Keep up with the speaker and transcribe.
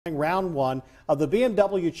Round one of the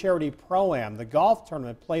BMW Charity Pro-Am. The golf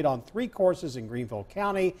tournament, played on 3 courses in Greenville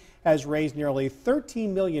County, has raised nearly $13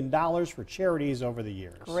 million for charities over the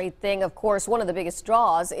years. Great thing. Of course, one of the biggest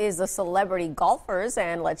draws is the celebrity golfers.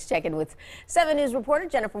 And let's check in with 7 News reporter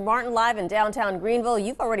Jennifer Martin live in downtown Greenville.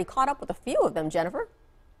 You've already caught up with a few of them, Jennifer.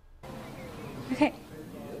 Okay.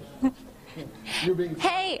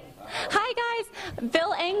 Hey. Hi, guys.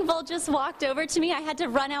 Bill Engvall just walked over to me. I had to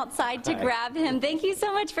run outside to grab him. Thank you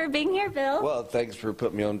so much for being here, Bill. Well, thanks for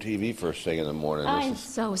putting me on TV first thing in the morning. I'm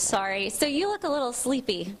so sorry. So you look a little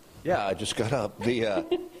sleepy. Yeah, I just got up.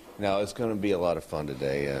 Now, it's going to be a lot of fun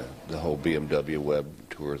today, the whole BMW web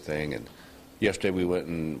tour thing. And yesterday we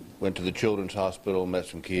went to the Children's Hospital, met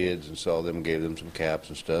some kids and saw them, gave them some caps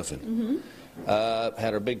and stuff. And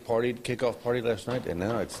had our big party, kickoff party last night, and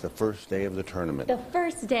now it's the first day of the tournament. The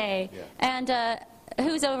first day. Yeah. And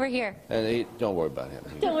who's over here? And don't worry about him.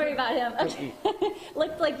 Don't worry about him. Okay.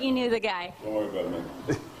 Looked like you knew the guy. Don't worry about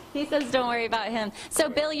him. He says don't worry about him. So,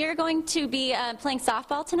 Bill, you're going to be playing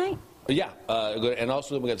softball tonight? Yeah, and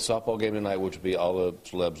also we got the softball game tonight, which will be all the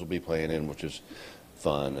celebs will be playing in, which is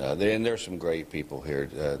fun. And there's some great people here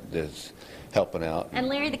that's helping out. And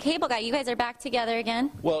Larry, the cable guy, you guys are back together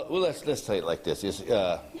again? Well, let's say it like this: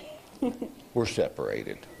 we're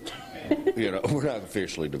separated. You know, we're not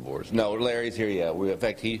officially divorced. No, Larry's here. Yeah, in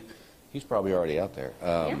fact, he's probably already out there.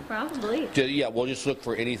 Yeah, probably. Yeah, we'll just look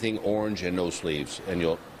for anything orange and no sleeves, and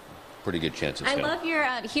you'll pretty good chances. I love your.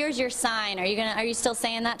 Here's your sign. Are you still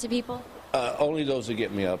saying that to people? Only those that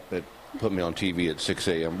get me up at. Put me on TV at 6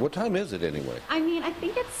 a.m. What time is it anyway? I mean, I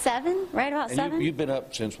think it's 7, right about 7. You've been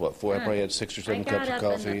up since what, 4? I probably had 6 or 7 cups of coffee. I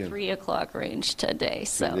got up in the 3 o'clock range today,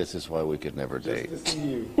 so. See, this is why we could never date. Just to see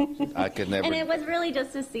you. I could never. And it was really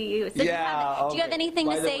just to see you. So Yeah. do you have anything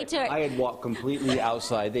to say to her? I had walked completely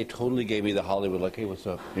outside. They totally gave me the Hollywood, like, hey, what's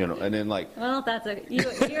up? You know, and then like. Well,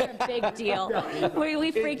 you're a big deal.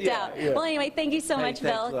 We freaked out. Yeah. Well, anyway, thank you so much,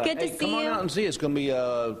 Bill. Good to see you. Come on out and see. It's going to be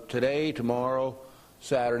today, tomorrow,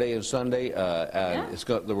 Saturday and Sunday.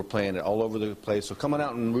 We're playing it all over the place. So come on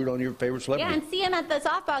out and root on your favorite celebrity. Yeah, and see him at the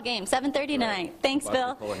softball game, 7:30 tonight. Thanks,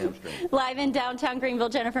 Bill. Live in downtown Greenville,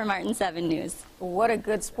 Jennifer Martin, 7 News. What a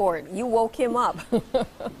good sport. You woke him up.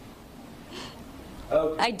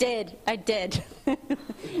 I did.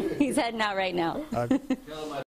 He's heading out right now.